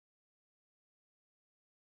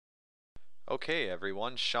Okay,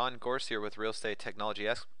 everyone, Sean Gorse here with Real Estate Technology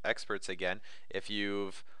Experts again. If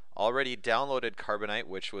you've already downloaded Carbonite,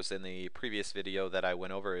 which was in the previous video that I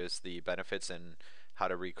went over, is the benefits and how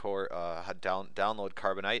to download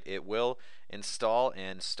Carbonite. It will install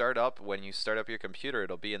and start up when you start up your computer.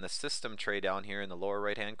 It'll be in the system tray down here in the lower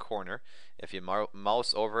right hand corner. If you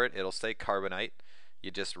mouse over it, it'll say Carbonite.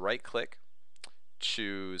 You just right click,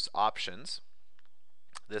 choose options.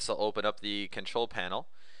 This will open up the control panel.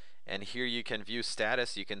 And here you can view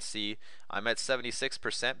status. You can see I'm at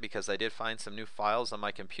 76% because I did find some new files on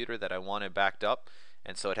my computer that I wanted backed up,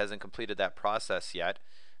 and so it hasn't completed that process yet.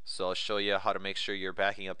 So I'll show you how to make sure you're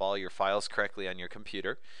backing up all your files correctly on your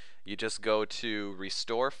computer. You just go to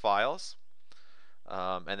Restore Files,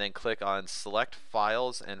 and then click on Select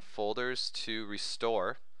Files and Folders to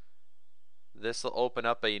Restore. This will open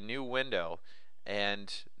up a new window,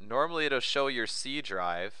 and normally it'll show your C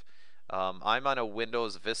drive. I'm on a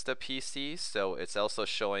Windows Vista PC, so it's also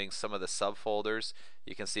showing some of the subfolders.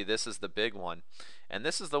 You can see this is the big one. And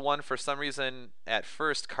this is the one, for some reason, at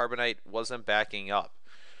first Carbonite wasn't backing up.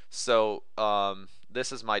 So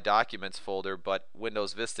this is my Documents folder, but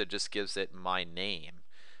Windows Vista just gives it my name.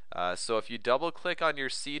 So if you double click on your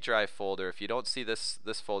C drive folder, if you don't see this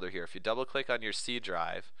folder here, if you double click on your C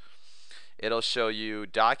drive, it'll show you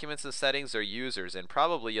Documents and Settings or Users, and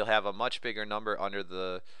probably you'll have a much bigger number under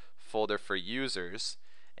the folder for users,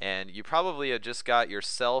 and you probably have just got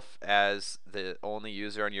yourself as the only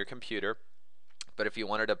user on your computer. But if you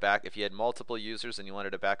wanted to if you had multiple users and you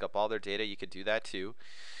wanted to back up all their data, you could do that too.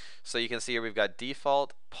 So you can see here we've got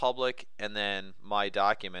default, public, and then my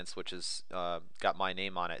documents, which is got my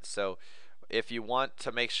name on it. So if you want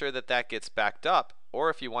to make sure that that gets backed up, or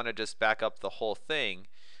if you want to just back up the whole thing,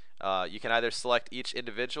 you can either select each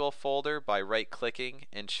individual folder by right clicking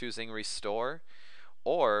and choosing restore,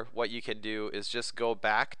 or what you can do is just go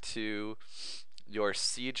back to your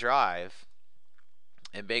C drive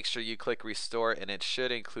and make sure you click restore, and it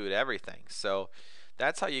should include everything. So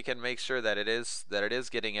that's how you can make sure that it is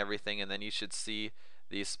getting everything, and then you should see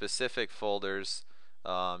these specific folders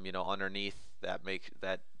underneath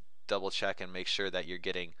that double check and make sure that you're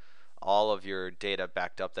getting all of your data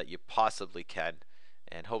backed up that you possibly can.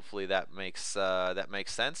 And hopefully that makes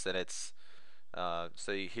sense, and it's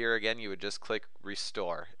so here again you would just click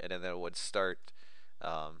restore, and then it would start,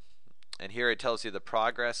 and here it tells you the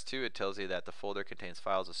progress too. It tells you that the folder contains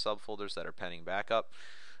files of subfolders that are pending backup,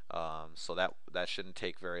 so that shouldn't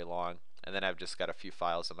take very long. And then I've just got a few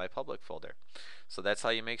files in my public folder. So that's how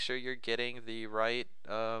you make sure you're getting the right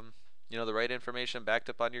the right information backed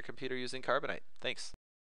up on your computer using Carbonite. Thanks.